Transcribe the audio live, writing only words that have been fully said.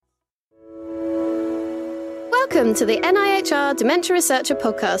Welcome to the NIHR Dementia Researcher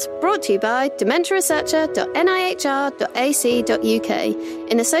podcast, brought to you by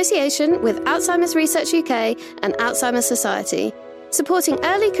dementiaresearcher.nihr.ac.uk in association with Alzheimer's Research UK and Alzheimer's Society, supporting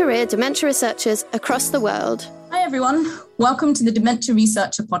early career dementia researchers across the world. Hi everyone, welcome to the Dementia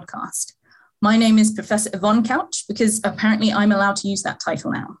Researcher podcast. My name is Professor Yvonne Couch because apparently I'm allowed to use that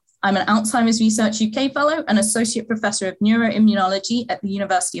title now. I'm an Alzheimer's Research UK Fellow and Associate Professor of Neuroimmunology at the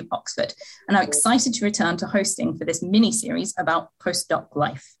University of Oxford, and I'm excited to return to hosting for this mini-series about postdoc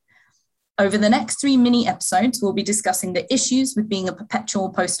life. Over the next 3 mini episodes, we'll be discussing the issues with being a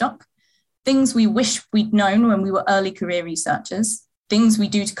perpetual postdoc, things we wish we'd known when we were early career researchers, things we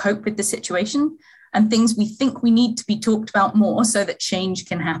do to cope with the situation, and things we think we need to be talked about more so that change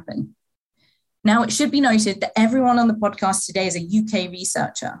can happen. Now, it should be noted that everyone on the podcast today is a UK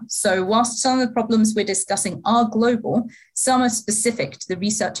researcher. So whilst some of the problems we're discussing are global, some are specific to the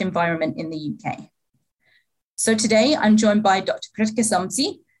research environment in the UK. So today I'm joined by Dr. Kritika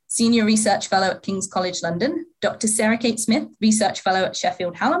Samsi, Senior Research Fellow at King's College London, Dr. Sarah Kate Smith, Research Fellow at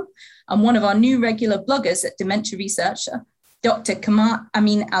Sheffield Hallam, and one of our new regular bloggers at Dementia Researcher, Dr. Kamar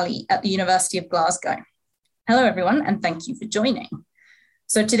Amin Ali at the University of Glasgow. Hello, everyone, and thank you for joining.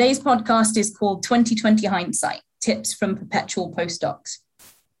 So today's podcast is called 2020 Hindsight, Tips from Perpetual Postdocs.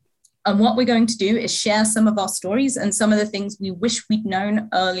 And what we're going to do is share some of our stories and some of the things we wish we'd known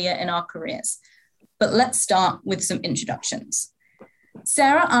earlier in our careers. But let's start with some introductions.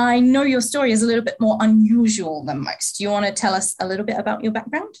 Sarah, I know your story is a little bit more unusual than most. Do you want to tell us a little bit about your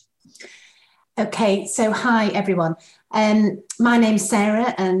background? Okay, so hi everyone. My name's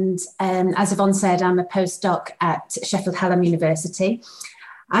Sarah, and as Yvonne said, I'm a postdoc at Sheffield Hallam University.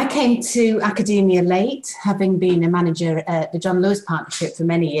 I came to academia late, having been a manager at the John Lewis Partnership for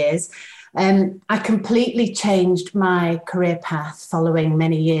many years. I completely changed my career path following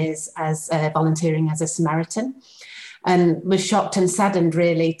many years as volunteering as a Samaritan, and was shocked and saddened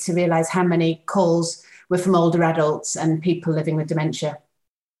really to realise how many calls were from older adults and people living with dementia.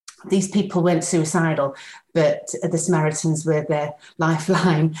 These people weren't suicidal, but the Samaritans were their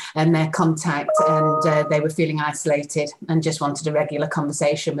lifeline and their contact, and they were feeling isolated and just wanted a regular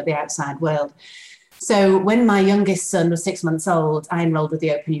conversation with the outside world. So when my youngest son was 6 months old, I enrolled with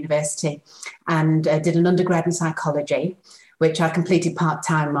the Open University and did an undergrad in psychology, which I completed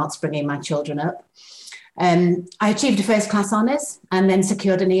part-time whilst bringing my children up. I achieved a first-class honours and then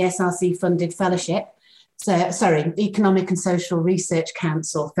secured an ESRC-funded fellowship. Economic and Social Research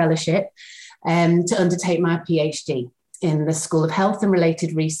Council Fellowship to undertake my PhD in the School of Health and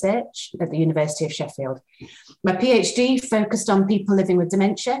Related Research at the University of Sheffield. My PhD focused on people living with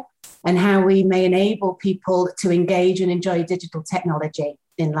dementia and how we may enable people to engage and enjoy digital technology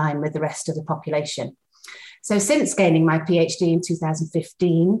in line with the rest of the population. So since gaining my PhD in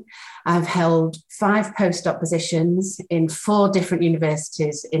 2015, I've held 5 postdoc positions in 4 different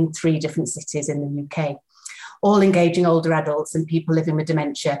universities in 3 different cities in the UK, all engaging older adults and people living with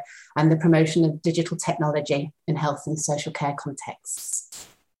dementia and the promotion of digital technology in health and social care contexts.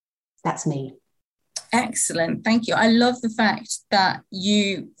 That's me. Excellent, thank you. I love the fact that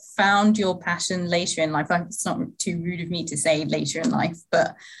you found your passion later in life. It's not too rude of me to say later in life,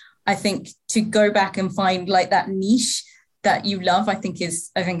 but I think to go back and find like that niche that you love, I think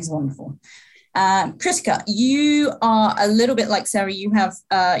is wonderful. Kritika, you are a little bit like Sarah. You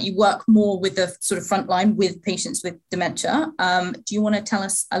work more with the sort of front line with patients with dementia. Do you want to tell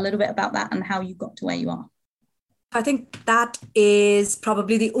us a little bit about that and how you got to where you are? I think that is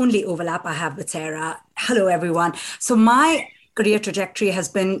probably the only overlap I have with Sarah. Hello, everyone. So my career trajectory has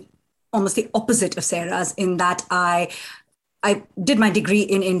been almost the opposite of Sarah's in that I did my degree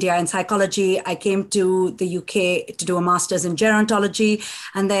in India in psychology. I came to the UK to do a master's in gerontology.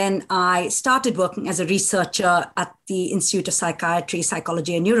 And then I started working as a researcher at the Institute of Psychiatry,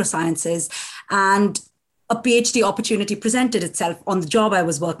 Psychology and Neurosciences. And a PhD opportunity presented itself on the job I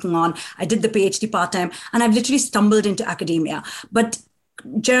was working on. I did the PhD part-time and I've literally stumbled into academia. But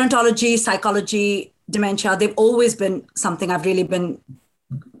gerontology, psychology, dementia, they've always been something I've really been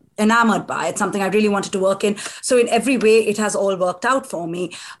enamored by. It's something I really wanted to work in. So in every way, it has all worked out for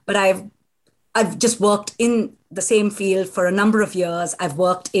me. But I've just worked in the same field for a number of years. I've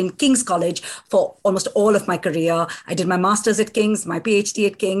worked in King's College for almost all of my career. I did my master's at King's, my PhD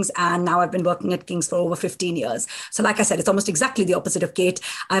at King's, and now I've been working at King's for over 15 years. So like I said, it's almost exactly the opposite of Kate.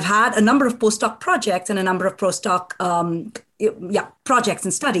 I've had a number of postdoc projects and a number of postdoc projects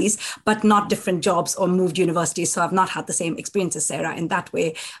and studies, but not different jobs or moved universities. So I've not had the same experience as Sarah in that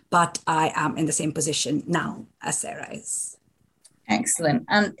way, but I am in the same position now as Sarah is. Excellent.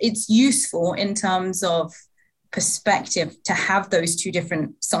 And it's useful in terms of perspective to have those 2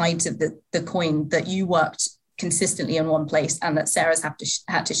 different sides of the coin, that you worked consistently in one place, and that Sarah's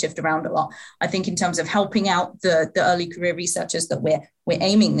had to shift around a lot. I think in terms of helping out the early career researchers that we're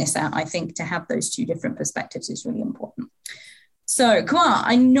aiming this at, I think to have those two different perspectives is really important. So Kumar,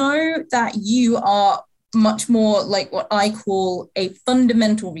 I know that you are much more like what I call a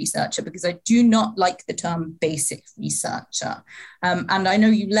fundamental researcher, because I do not like the term basic researcher. And I know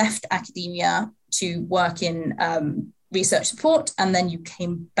you left academia to work in research support, and then you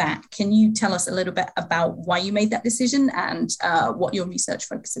came back. Can you tell us a little bit about why you made that decision and what your research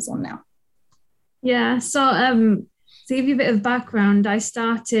focuses on now? Yeah, so to give you a bit of background, I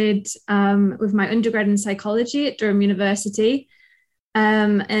started with my undergrad in psychology at Durham University.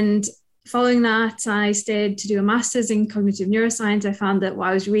 And following that, I stayed to do a master's in cognitive neuroscience. I found that what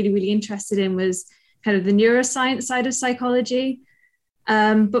I was really, really interested in was kind of the neuroscience side of psychology.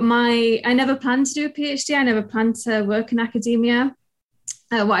 But I never planned to do a PhD. I never planned to work in academia.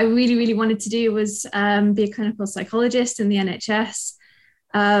 What I really, really wanted to do was be a clinical psychologist in the NHS.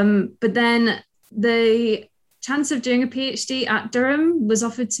 But then the chance of doing a PhD at Durham was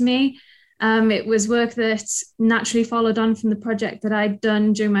offered to me. It was work that naturally followed on from the project that I'd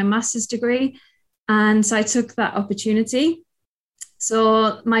done during my master's degree. And so I took that opportunity.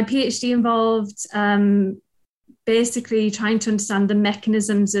 So my PhD involved basically trying to understand the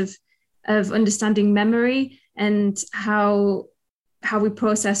mechanisms of understanding memory and how we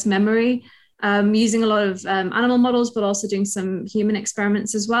process memory, using a lot of animal models, but also doing some human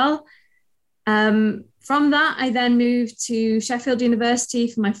experiments as well. From that, I then moved to Sheffield University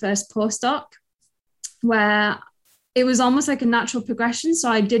for my first postdoc, where it was almost like a natural progression. So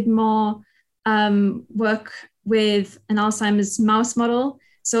I did more work with an Alzheimer's mouse model.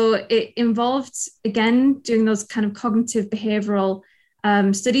 So it involved, again, doing those kind of cognitive behavioral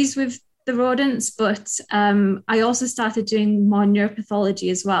studies with the rodents, but I also started doing more neuropathology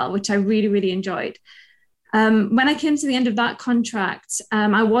as well, which I really, really enjoyed. When I came to the end of that contract,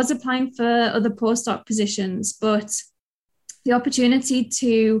 I was applying for other postdoc positions, but the opportunity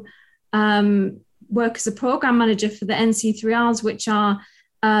to work as a program manager for the NC3Rs, which are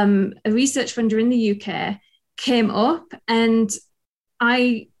a research funder in the UK, came up, and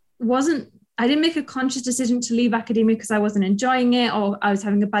I didn't make a conscious decision to leave academia because I wasn't enjoying it or I was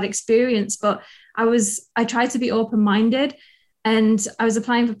having a bad experience, but I tried to be open-minded. And I was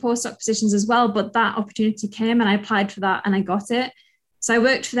applying for postdoc positions as well, but that opportunity came and I applied for that and I got it. So I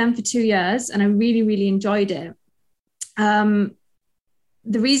worked for them for 2 years and I really, really enjoyed it. The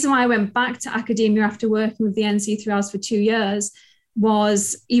reason why I went back to academia after working with the NC3Rs for 2 years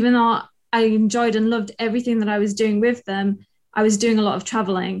was, even though I enjoyed and loved everything that I was doing with them, I was doing a lot of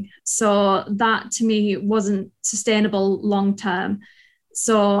traveling. So that to me wasn't sustainable long-term.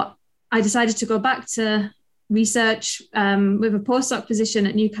 So I decided to go back to research with a postdoc position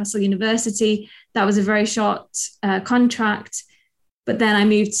at Newcastle University. That was a very short contract. But then I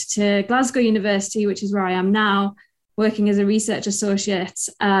moved to Glasgow University, which is where I am now, working as a research associate.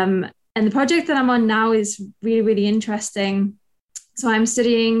 And the project that I'm on now is really, really interesting. So I'm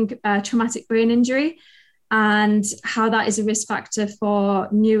studying traumatic brain injury and how that is a risk factor for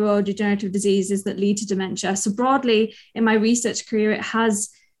neurodegenerative diseases that lead to dementia. So broadly, in my research career, it has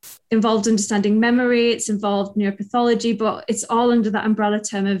involved understanding memory, it's involved neuropathology, but it's all under that umbrella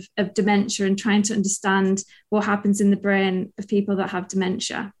term of dementia and trying to understand what happens in the brain of people that have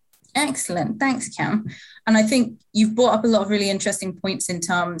dementia. Excellent. Thanks, Cam. And I think you've brought up a lot of really interesting points in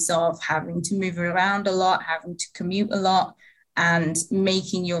terms of having to move around a lot, having to commute a lot, and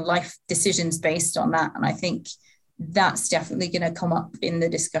making your life decisions based on that. And I think that's definitely going to come up in the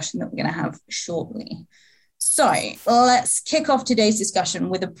discussion that we're going to have shortly. So let's kick off today's discussion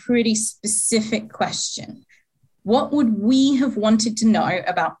with a pretty specific question. What would we have wanted to know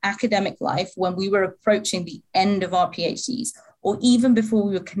about academic life when we were approaching the end of our PhDs, or even before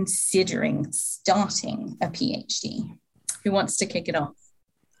we were considering starting a PhD? Who wants to kick it off?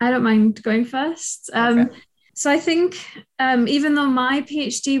 I don't mind going first. So I think even though my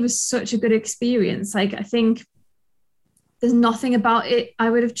PhD was such a good experience, I think there's nothing about it I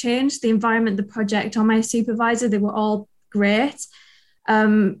would have changed. The environment, the project, or my supervisor, they were all great.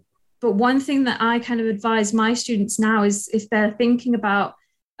 But one thing that I kind of advise my students now is, if they're thinking about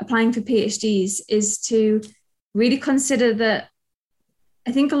applying for PhDs, is to really consider that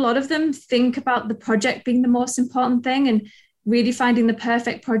I think a lot of them think about the project being the most important thing and really finding the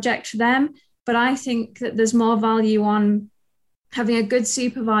perfect project for them. But I think that there's more value on having a good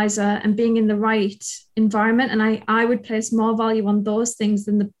supervisor and being in the right environment. And I would place more value on those things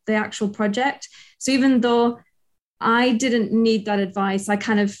than the actual project. So even though I didn't need that advice, I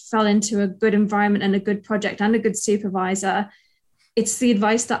kind of fell into a good environment and a good project and a good supervisor. It's the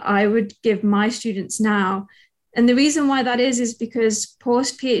advice that I would give my students now, And the reason why that is because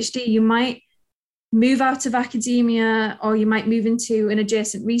post-PhD, you might move out of academia, or you might move into an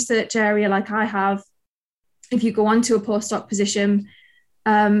adjacent research area like I have if you go on to a postdoc position.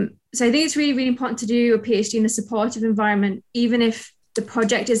 So I think it's really, really important to do a PhD in a supportive environment, even if the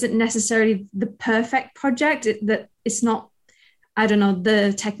project isn't necessarily the perfect project, that it's not, I don't know,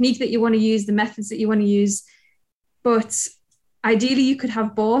 the technique that you want to use, the methods that you want to use. But ideally you could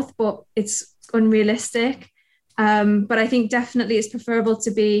have both, but it's unrealistic. But I think definitely it's preferable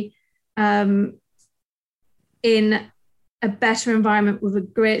to be in a better environment with a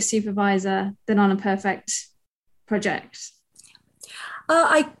great supervisor than on a perfect project.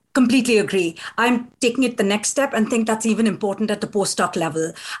 I completely agree. I'm taking it the next step and think that's even important at the postdoc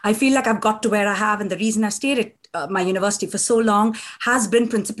level. I feel like I've got to where I have, and the reason I stayed at my university for so long has been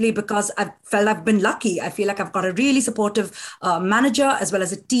principally because I've felt I've been lucky. I feel like I've got a really supportive manager, as well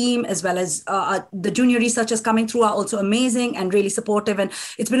as a team, as well as the junior researchers coming through are also amazing and really supportive. And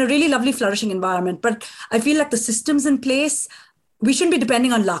it's been a really lovely, flourishing environment. But I feel like the systems in place, we shouldn't be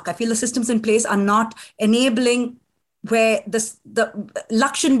depending on luck. I feel the systems in place are not enabling where the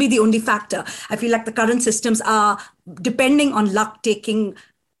luck shouldn't be the only factor. I feel like the current systems are depending on luck, taking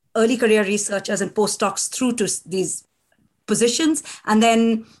early career researchers and postdocs through to these positions. And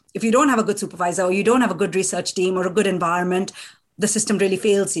then if you don't have a good supervisor, or you don't have a good research team or a good environment, the system really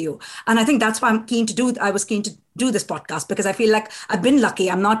fails you. And I think that's why I was keen to do this podcast, because I feel like I've been lucky.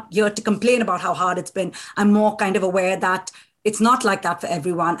 I'm not here to complain about how hard it's been. I'm more kind of aware that it's not like that for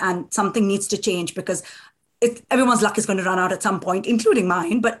everyone, and something needs to change, because everyone's luck is going to run out at some point, including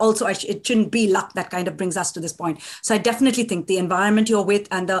mine, but also it shouldn't be luck that kind of brings us to this point. So I definitely think the environment you're with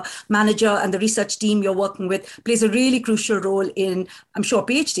and the manager and the research team you're working with plays a really crucial role in, I'm sure,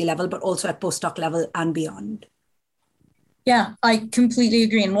 PhD level, but also at postdoc level and beyond. Yeah, I completely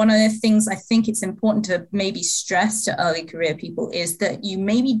agree. And one of the things I think it's important to maybe stress to early career people is that you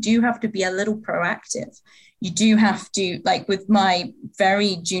maybe do have to be a little proactive. You do have to, like with my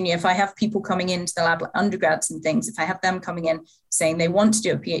very junior, if I have people coming into the lab, like undergrads and things, if I have them coming in saying they want to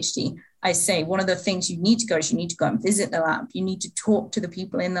do a PhD, I say one of the things you need to go is you need to go and visit the lab. You need to talk to the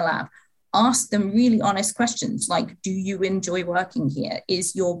people in the lab. Ask them really honest questions like, do you enjoy working here?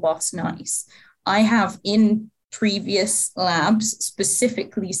 Is your boss nice? I have in previous labs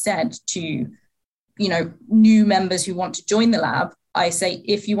specifically said to, new members who want to join the lab, I say,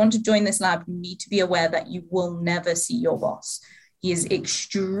 if you want to join this lab, you need to be aware that you will never see your boss. He is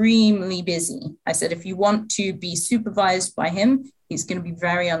extremely busy. I said, if you want to be supervised by him, he's going to be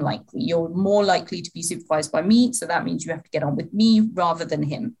very unlikely. You're more likely to be supervised by me. So that means you have to get on with me rather than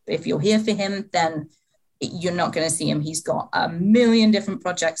him. If you're here for him, then you're not going to see him. He's got a million different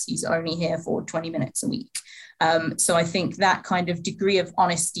projects. He's only here for 20 minutes a week. So I think that kind of degree of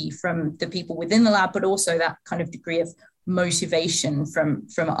honesty from the people within the lab, but also that kind of degree of motivation from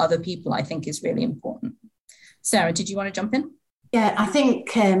other people, I think is really important. Sarah, did you want to jump in? Yeah, I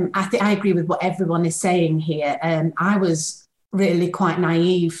think I agree with what everyone is saying here. I was really quite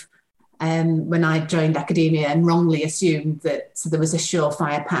naive when I joined academia and wrongly assumed that there was a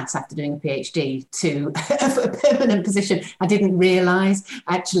surefire path after doing a PhD to a permanent position. I didn't realise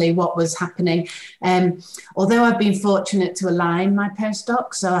actually what was happening. Although I've been fortunate to align my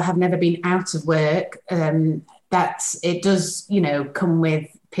postdoc, so I have never been out of work, that it does, come with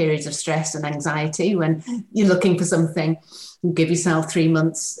periods of stress and anxiety when you're looking for something. You give yourself 3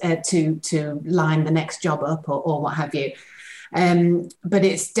 months to line the next job up or what have you. But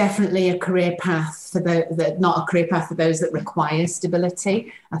it's definitely a career path for not a career path for those that require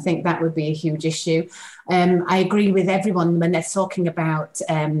stability. I think that would be a huge issue. I agree with everyone when they're talking about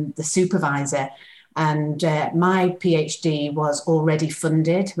the supervisor. And my PhD was already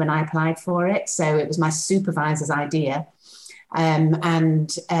funded when I applied for it. So it was my supervisor's idea. And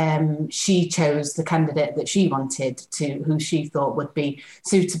she chose the candidate that she wanted who she thought would be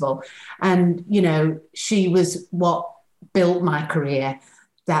suitable. And, she was what built my career,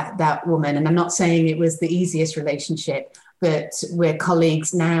 that woman. And I'm not saying it was the easiest relationship, but we're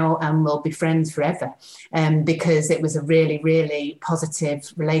colleagues now and we'll be friends forever, because it was a really, really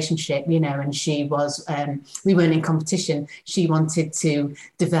positive relationship, and she was, we weren't in competition. She wanted to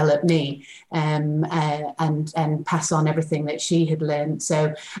develop me and pass on everything that she had learned.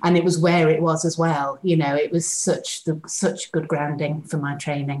 So, and it was where it was as well, it was such good grounding for my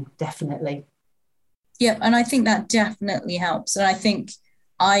training, definitely. Yeah, and I think that definitely helps. And I think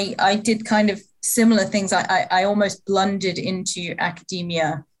I did kind of similar things. I almost blundered into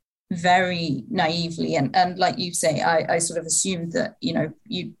academia very naively. And like you say, I sort of assumed that,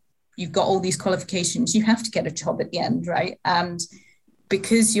 you've got all these qualifications, you have to get a job at the end, right? And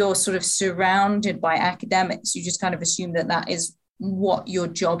because you're sort of surrounded by academics, you just kind of assume that that is what your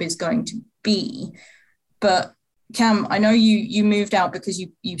job is going to be. But Cam, I know you moved out because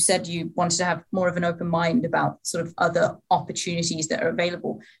you said you wanted to have more of an open mind about sort of other opportunities that are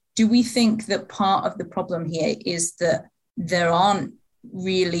available. Do we think that part of the problem here is that there aren't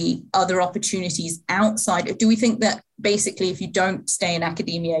really other opportunities outside? Do we think that basically if you don't stay in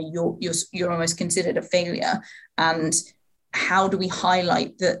academia, you're almost considered a failure? And how do we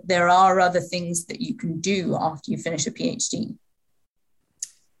highlight that there are other things that you can do after you finish a PhD?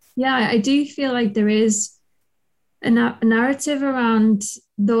 Yeah, I do feel like there is a narrative around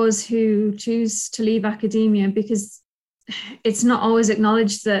those who choose to leave academia, because it's not always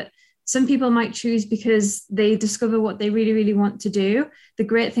acknowledged that some people might choose because they discover what they really, really want to do. The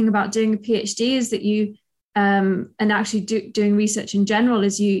great thing about doing a PhD is that you, and actually doing research in general,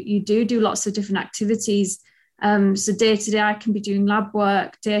 is you do lots of different activities. So day to day, I can be doing lab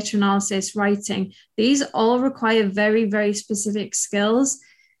work, data analysis, writing. These all require very, very specific skills.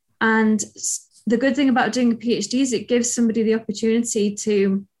 And the good thing about doing a PhD is it gives somebody the opportunity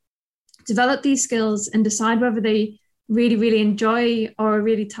to develop these skills and decide whether they really, really enjoy or are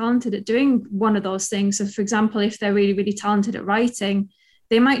really talented at doing one of those things. So for example, if they're really, really talented at writing,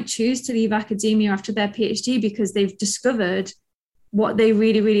 they might choose to leave academia after their PhD because they've discovered what they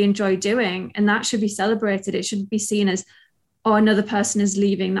really, really enjoy doing. And that should be celebrated. It shouldn't be seen as, oh, another person is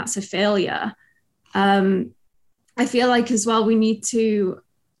leaving, that's a failure. I feel like as well, we need to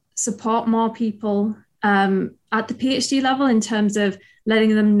support more people at the PhD level in terms of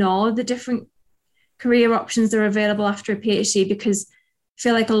letting them know the different career options that are available after a PhD, because I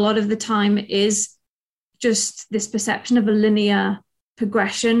feel like a lot of the time is just this perception of a linear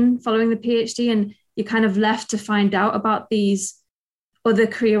progression following the PhD, and you're kind of left to find out about these other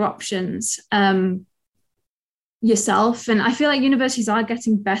career options yourself. And I feel like universities are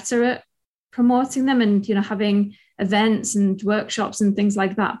getting better at promoting them and, you know, having events and workshops and things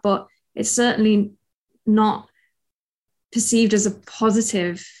like that, but it's certainly not perceived as a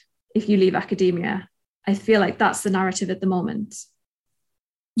positive if you leave academia. I feel like that's the narrative at the moment.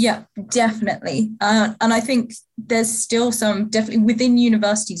 Yeah, definitely. And I think there's still some, definitely within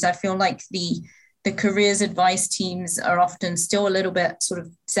universities, I feel like the careers advice teams are often still a little bit sort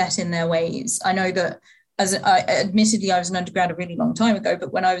of set in their ways. I know that admittedly, I was an undergrad a really long time ago,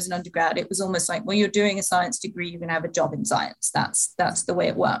 but when I was an undergrad, it was almost like, well, you're doing a science degree, you're going to have a job in science. That's the way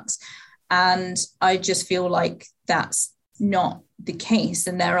it works. And I just feel like that's not the case.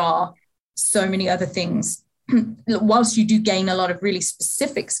 And there are so many other things. Whilst you do gain a lot of really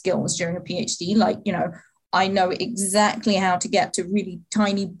specific skills during a PhD, like, you know, I know exactly how to get to really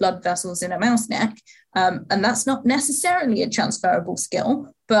tiny blood vessels in a mouse neck. And that's not necessarily a transferable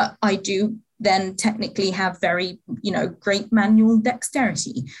skill, but I do then technically have very, you know, great manual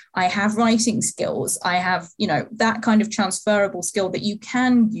dexterity. I have writing skills. I have, you know, that kind of transferable skill that you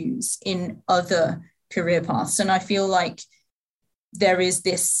can use in other career paths. And I feel like there is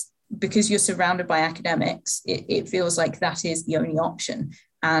this, because you're surrounded by academics, it feels like that is the only option.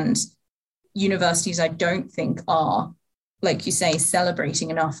 And universities, I don't think are, like you say, celebrating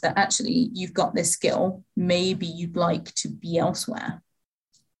enough that actually you've got this skill, maybe you'd like to be elsewhere.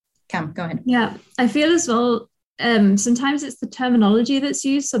 Cam, go ahead. Yeah, I feel as well, sometimes it's the terminology that's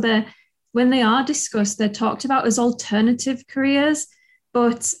used. So when they are discussed, they're talked about as alternative careers,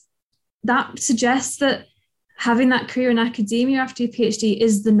 but that suggests that having that career in academia after your PhD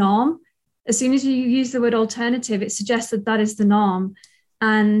is the norm. As soon as you use the word alternative, it suggests that that is the norm.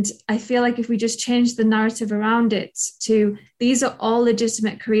 And I feel like if we just change the narrative around it to, these are all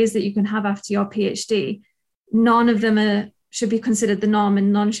legitimate careers that you can have after your PhD, none of them should be considered the norm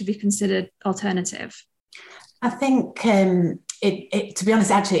and none should be considered alternative. I think, to be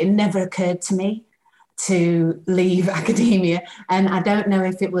honest, actually, it never occurred to me to leave academia. And I don't know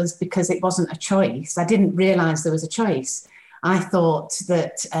if it was because it wasn't a choice. I didn't realise there was a choice. I thought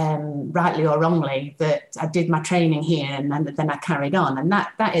that, rightly or wrongly, that I did my training here and then I carried on. And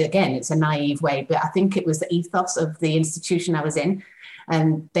that again, it's a naive way, but I think it was the ethos of the institution I was in.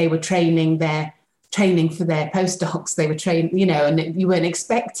 And they were training for their postdocs. They were trained, you know, and you weren't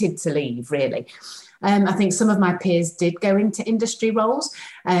expected to leave, really. I think some of my peers did go into industry roles,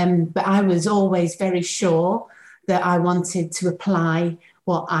 but I was always very sure that I wanted to apply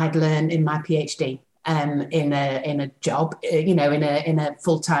what I'd learned in my PhD in a job, you know, in a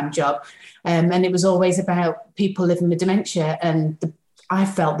full-time job. And it was always about people living with dementia. And I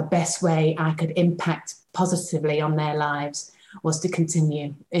felt the best way I could impact positively on their lives was to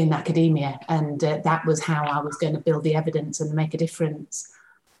continue in academia. And that was how I was going to build the evidence and make a difference.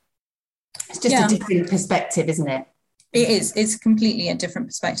 It's just a different perspective, isn't it? It is. It's completely a different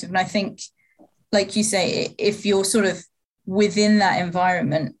perspective. And I think, like you say, if you're sort of within that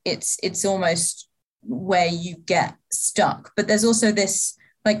environment, it's almost where you get stuck. But there's also this,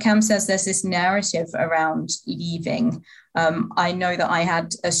 like Cam says, there's this narrative around leaving. I know that I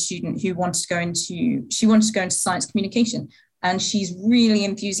had a student who wanted to go into science communication, and she's really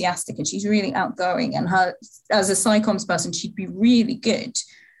enthusiastic and she's really outgoing, and her, as a psychoms person, she'd be really good.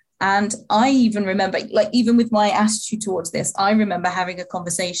 And I even remember, like, even with my attitude towards this, I remember having a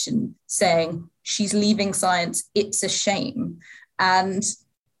conversation saying, she's leaving science, it's a shame. And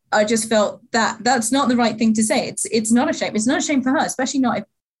I just felt that that's not the right thing to say. It's not a shame. It's not a shame for her, especially not if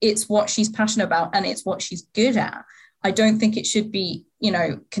it's what she's passionate about and it's what she's good at. I don't think it should be,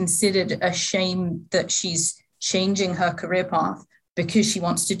 considered a shame that she's changing her career path because she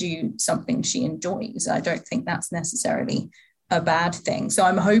wants to do something she enjoys. I don't think that's necessarily a bad thing. So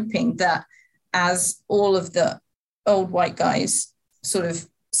I'm hoping that as all of the old white guys sort of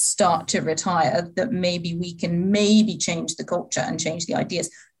start to retire, that maybe we can change the culture and change the ideas.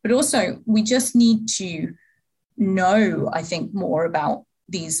 But also we just need to know, I think, more about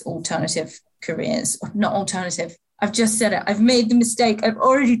these alternative careers. Not alternative. I've just said it. I've made the mistake. I've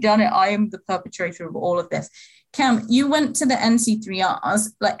already done it. I am the perpetrator of all of this. Cam, you went to the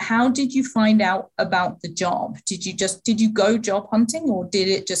NC3Rs. Like, how did you find out about the job? Did you go job hunting, or did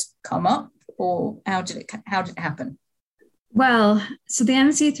it just come up, or how did it happen? Well, so the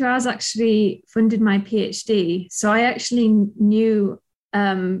NC3Rs actually funded my PhD. So I actually knew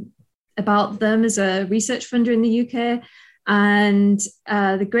about them as a research funder in the UK. And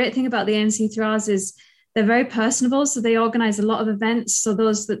the great thing about the NC3Rs is they're very personable. So they organize a lot of events. So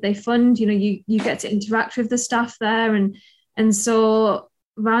those that they fund, you get to interact with the staff there. And so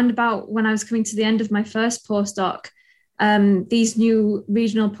round about when I was coming to the end of my first postdoc, these new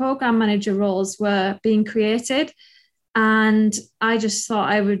regional program manager roles were being created. And I just thought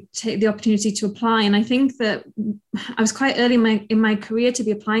I would take the opportunity to apply. And I think that I was quite early in my career to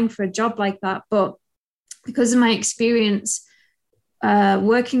be applying for a job like that. But because of my experience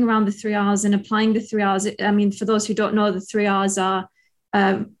working around the 3Rs and applying the 3Rs, I mean, for those who don't know, the 3Rs are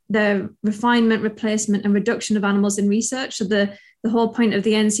the refinement, replacement, and reduction of animals in research. So the whole point of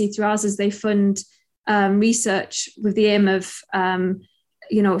the NC3Rs is they fund research with the aim of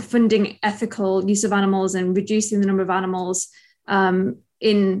funding ethical use of animals and reducing the number of animals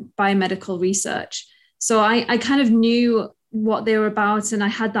in biomedical research. So I kind of knew what they were about, and I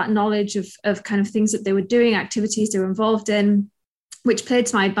had that knowledge of kind of things that they were doing, activities they were involved in, which played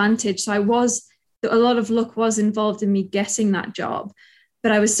to my advantage. So a lot of luck was involved in me getting that job,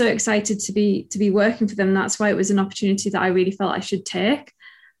 but I was so excited to be working for them. That's why it was an opportunity that I really felt I should take.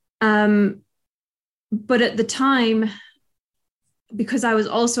 But at the time, because I was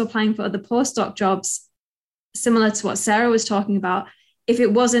also applying for other postdoc jobs, similar to what Sarah was talking about, if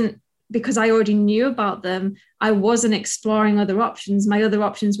it wasn't because I already knew about them, I wasn't exploring other options. My other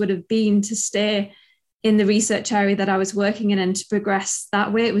options would have been to stay in the research area that I was working in and to progress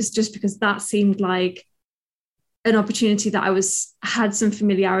that way. It was just because that seemed like an opportunity that I had some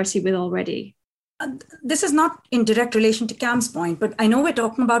familiarity with already. This is not in direct relation to Cam's point, but I know we're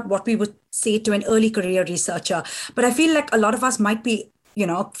talking about what we would say to an early career researcher, but I feel like a lot of us might be,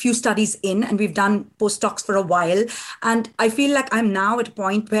 a few studies in, and we've done postdocs for a while. And I feel like I'm now at a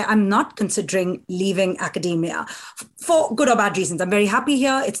point where I'm not considering leaving academia for good or bad reasons. I'm very happy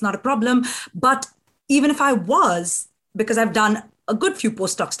here. It's not a problem. But even if I was, because I've done a good few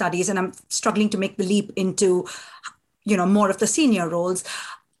postdoc studies and I'm struggling to make the leap into, more of the senior roles,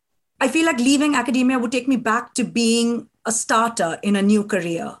 I feel like leaving academia would take me back to being a starter in a new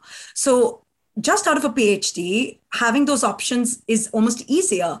career. So just out of a PhD, having those options is almost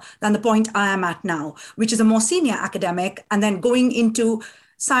easier than the point I am at now, which is a more senior academic, and then going into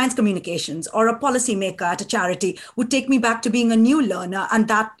science communications or a policymaker at a charity would take me back to being a new learner. And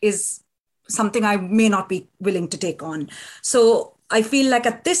that is something I may not be willing to take on. So I feel like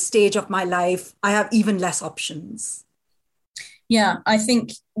at this stage of my life, I have even less options. Yeah, I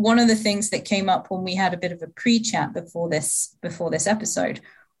think one of the things that came up when we had a bit of a pre-chat before this episode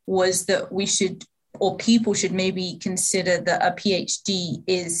was that people should maybe consider that a PhD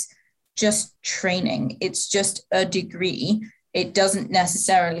is just training. It's just a degree. It doesn't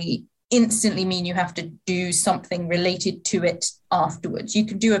necessarily instantly mean you have to do something related to it afterwards. You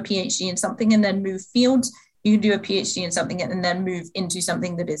can do a PhD in something and then move fields. You can do a PhD in something and then move into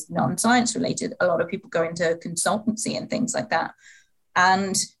something that is non-science related. A lot of people go into consultancy and things like that.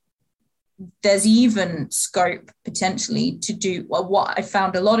 And there's even scope potentially to do, well, what I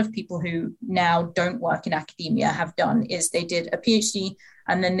found a lot of people who now don't work in academia have done is they did a PhD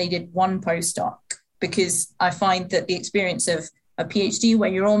and then they did one postdoc because I find that the experience of a PhD where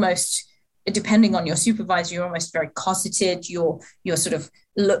you're almost, depending on your supervisor, you're almost very cosseted, you're sort of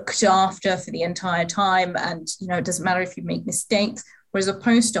looked after for the entire time, and it doesn't matter if you make mistakes. Whereas a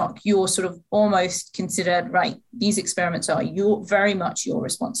postdoc, you're sort of almost considered, right, these experiments are very much your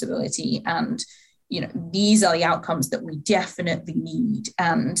responsibility, and these are the outcomes that we definitely need.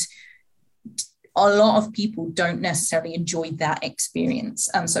 And a lot of people don't necessarily enjoy that experience,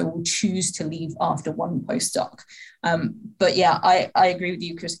 and so will choose to leave after one postdoc. But yeah, I agree with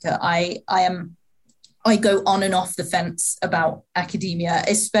you, Kritika. I go on and off the fence about academia,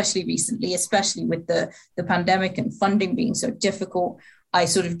 especially recently, especially with the pandemic and funding being so difficult. I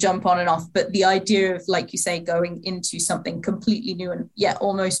sort of jump on and off. But the idea of, like you say, going into something completely new and yet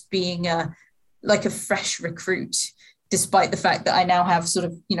almost being like a fresh recruit, despite the fact that I now have sort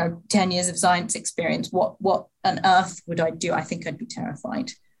of, 10 years of science experience, what on earth would I do? I think I'd be terrified.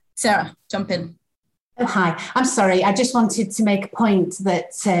 Sarah, jump in. Oh, hi. I'm sorry. I just wanted to make a point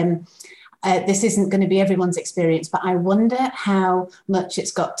that this isn't going to be everyone's experience, but I wonder how much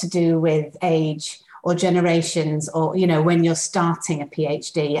it's got to do with age or generations, or, when you're starting a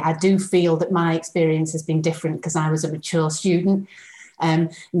PhD. I do feel that my experience has been different because I was a mature student.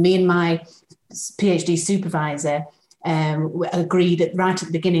 Me and my PhD supervisor agreed right at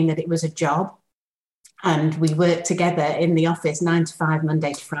the beginning that it was a job, and we worked together in the office 9 to 5,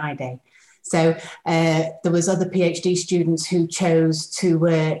 Monday to Friday. So there was other PhD students who chose to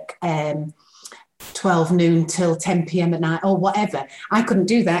work 12 noon till 10 p.m. at night or whatever. I couldn't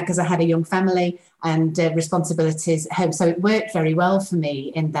do that because I had a young family and responsibilities at home. So it worked very well for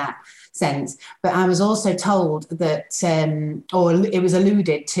me in that sense. But I was also told that, or it was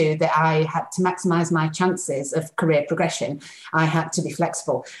alluded to, that I had to maximise my chances of career progression. I had to be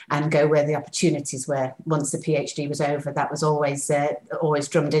flexible and go where the opportunities were. Once the PhD was over, that was always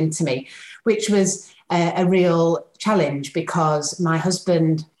drummed into me, which was a real challenge because my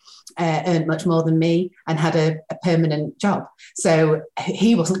husband earned much more than me and had a permanent job. So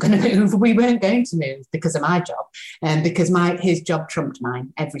he wasn't going to move. We weren't going to move because of my job, because his job trumped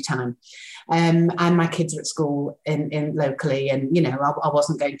mine every time. And my kids are at school in locally, and I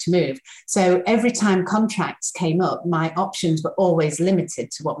wasn't going to move. So every time contracts came up, my options were always limited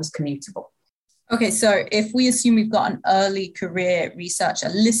to what was commutable. Okay, so if we assume we've got an early career researcher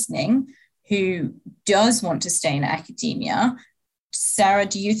listening who does want to stay in academia, Sarah,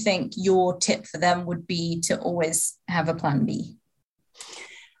 do you think your tip for them would be to always have a plan B?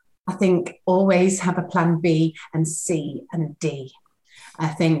 I think always have a plan B and C and D. I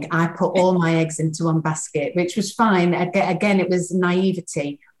think I put all my eggs into one basket, which was fine. Again, it was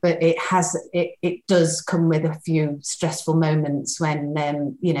naivety, but it does come with a few stressful moments when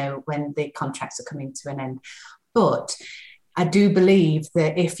when the contracts are coming to an end. But I do believe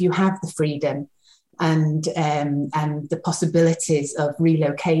that if you have the freedom and the possibilities of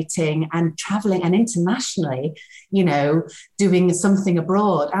relocating and traveling and internationally, doing something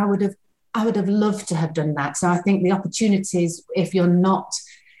abroad, I would have loved to have done that. So I think the opportunities, if you're not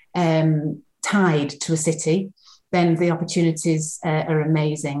tied to a city, then the opportunities are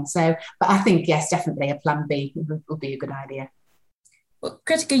amazing. So, but I think, yes, definitely a plan B would be a good idea. Well,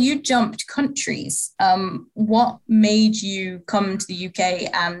 Kritika, you jumped countries. What made you come to the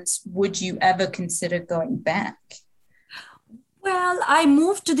UK, and would you ever consider going back? Well, I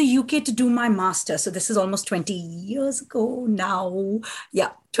moved to the UK to do my master's. So this is almost 20 years ago now.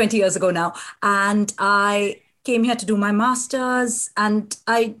 Yeah, 20 years ago now. And I came here to do my master's, and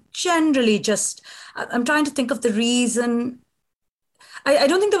I generally I'm trying to think of the reason. I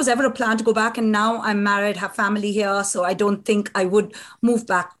don't think there was ever a plan to go back, and now I'm married, have family here, so I don't think I would move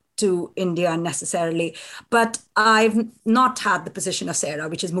back to India necessarily. But I've not had the position of Sarah,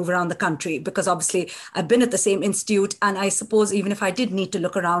 which is move around the country, because obviously I've been at the same institute, and I suppose even if I did need to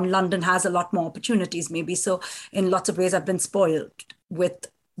look around, London has a lot more opportunities maybe. So in lots of ways, I've been spoiled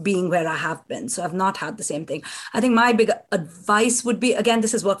with being where I have been. So I've not had the same thing. I think my big advice would be, again,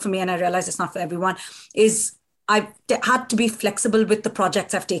 this has worked for me, and I realize it's not for everyone, is I've had to be flexible with the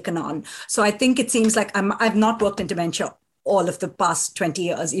projects I've taken on. So I think it seems like I've not worked in dementia all of the past 20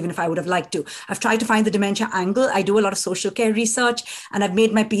 years, even if I would have liked to. I've tried to find the dementia angle. I do a lot of social care research, and I've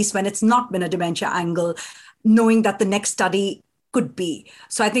made my peace when it's not been a dementia angle, knowing that the next study could be.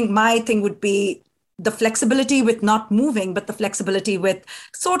 So I think my thing would be the flexibility with not moving, but the flexibility with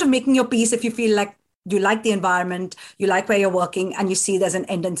sort of making your peace if you feel like you like the environment, you like where you're working, and you see there's an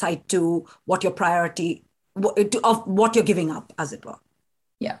end in sight to what your priority of what you're giving up, as it were.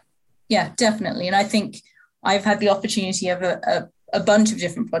 Yeah, definitely. And I think I've had the opportunity of a bunch of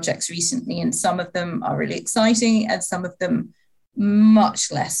different projects recently, and some of them are really exciting and some of them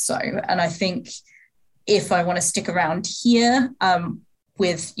much less so. And I think if I want to stick around here,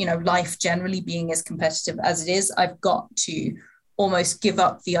 with, you know, life generally being as competitive as it is, I've got to almost give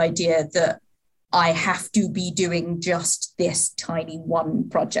up the idea that I have to be doing just this tiny one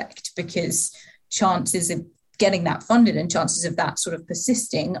project, because chances of getting that funded and chances of that sort of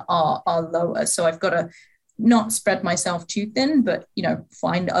persisting are lower. So I've got to not spread myself too thin, but, you know,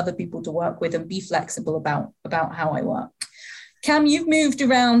 find other people to work with and be flexible about how I work. Cam, you've moved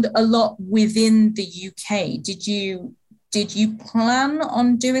around a lot within the UK. Did you plan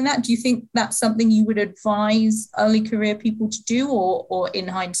on doing that? Do you think that's something you would advise early career people to do, or in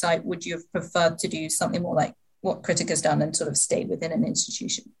hindsight, would you have preferred to do something more like what Kritik has done and sort of stay within an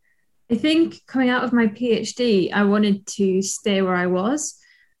institution? I think coming out of my PhD, I wanted to stay where I was,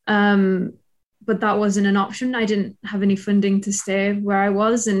 but that wasn't an option. I didn't have any funding to stay where I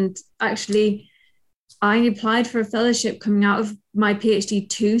was. And actually, I applied for a fellowship coming out of my PhD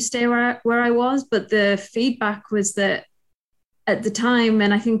to stay where I was, but the feedback was that at the time,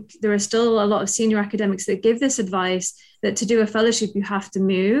 and I think there are still a lot of senior academics that give this advice, that to do a fellowship, you have to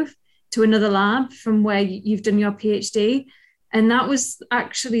move to another lab from where you've done your PhD. And that was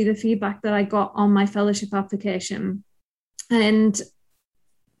actually the feedback that I got on my fellowship application. And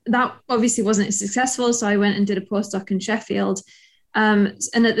that obviously wasn't successful. So I went and did a postdoc in Sheffield. And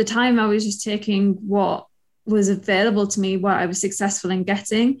at the time, I was just taking what was available to me, what I was successful in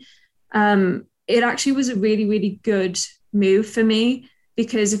getting. It actually was a really, really good move for me,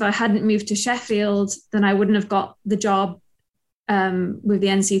 because if I hadn't moved to Sheffield, then I wouldn't have got the job with the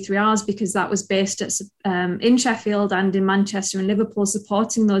NC3Rs, because that was based at in Sheffield and in Manchester and Liverpool,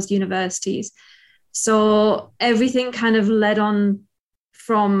 supporting those universities. So everything kind of led on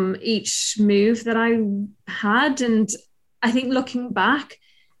from each move that I had. And I think looking back,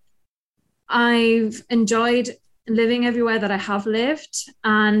 I've enjoyed living everywhere that I have lived,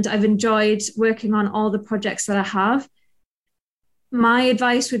 and I've enjoyed working on all the projects that I have. My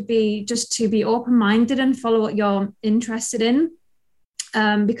advice would be just to be open-minded and follow what you're interested in,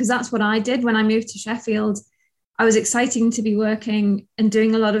 because that's what I did when I moved to Sheffield. I was excited to be working and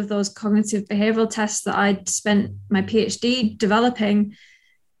doing a lot of those cognitive behavioural tests that I'd spent my PhD developing,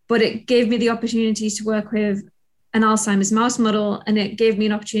 but it gave me the opportunity to work with an Alzheimer's mouse model, and it gave me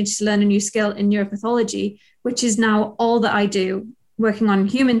an opportunity to learn a new skill in neuropathology, which is now all that I do, working on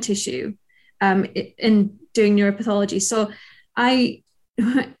human tissue in doing neuropathology. So I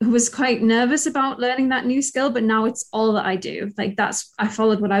was quite nervous about learning that new skill, but now it's all that I do. Like I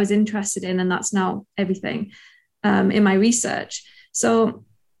followed what I was interested in, and that's now everything in my research. So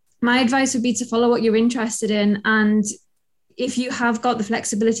my advice would be to follow what you're interested in. And if you have got the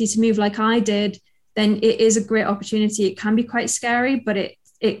flexibility to move like I did, then it is a great opportunity. It can be quite scary, but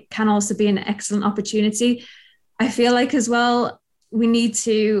it can also be an excellent opportunity. I feel like as well, we need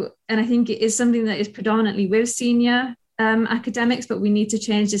to, and I think it is something that is predominantly with senior academics, but we need to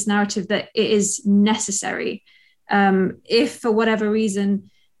change this narrative that it is necessary. If for whatever reason,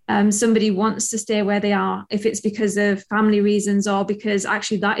 somebody wants to stay where they are, if it's because of family reasons or because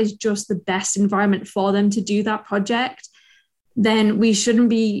actually that is just the best environment for them to do that project, then we shouldn't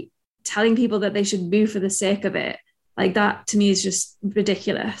be telling people that they should move for the sake of it. Like that to me is just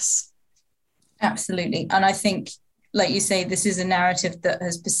ridiculous. Absolutely. And I think, like you say, this is a narrative that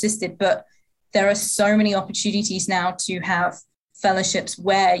has persisted, but there are so many opportunities now to have fellowships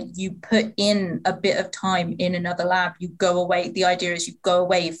where you put in a bit of time in another lab. You go away. The idea is you go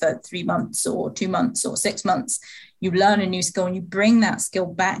away for 3 months or 2 months or 6 months. You learn a new skill and you bring that skill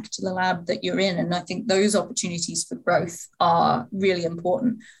back to the lab that you're in. And I think those opportunities for growth are really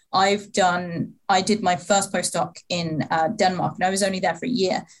important. I did my first postdoc in Denmark, and I was only there for a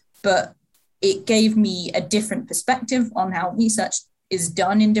year, but it gave me a different perspective on how research is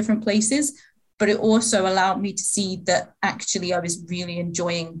done in different places. But it also allowed me to see that actually I was really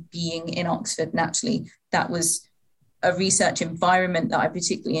enjoying being in Oxford. And actually that was a research environment that I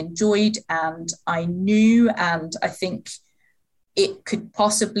particularly enjoyed and I knew, and I think it could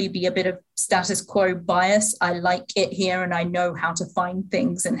possibly be a bit of status quo bias. I like it here and I know how to find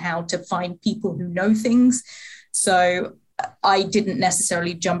things and how to find people who know things. So I didn't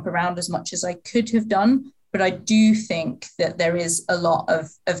necessarily jump around as much as I could have done. But I do think that there is a lot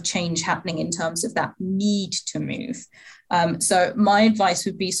of change happening in terms of that need to move. So my advice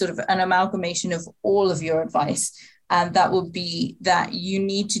would be sort of an amalgamation of all of your advice. And that would be that you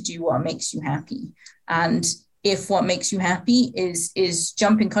need to do what makes you happy. And if what makes you happy is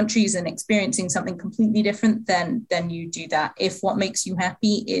jumping countries and experiencing something completely different, then you do that. If what makes you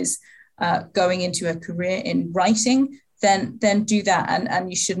happy is going into a career in writing, then do that. And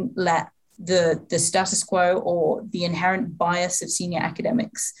you shouldn't let the status quo or the inherent bias of senior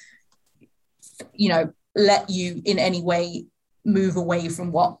academics let you in any way move away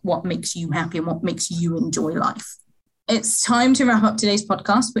from what makes you happy and what makes you enjoy life. It's time to wrap up today's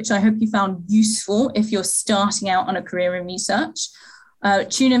podcast, which I hope you found useful if you're starting out on a career in research.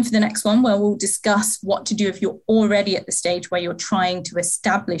 Tune in for the next one, where we'll discuss what to do if you're already at the stage where you're trying to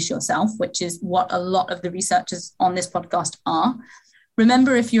establish yourself, which is what a lot of the researchers on this podcast are.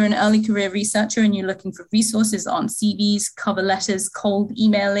 Remember, if you're an early career researcher and you're looking for resources on CVs, cover letters, cold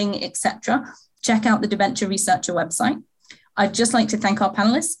emailing, etc., check out the Dementia Researcher website. I'd just like to thank our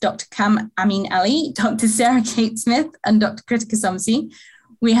panelists, Dr. Kam Amin Ali, Dr. Sarah Kate Smith, and Dr. Kritika Samsi.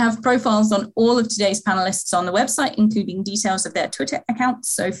 We have profiles on all of today's panelists on the website, including details of their Twitter accounts,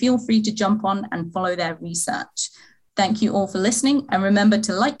 so feel free to jump on and follow their research. Thank you all for listening, and remember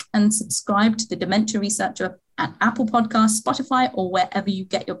to like and subscribe to the Dementia Researcher at Apple Podcasts, Spotify, or wherever you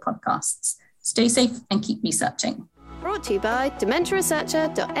get your podcasts. Stay safe and keep researching. Brought to you by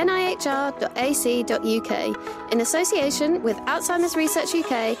dementiaresearcher.nihr.ac.uk in association with Alzheimer's Research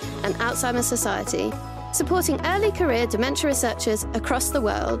UK and Alzheimer's Society, supporting early career dementia researchers across the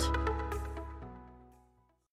world.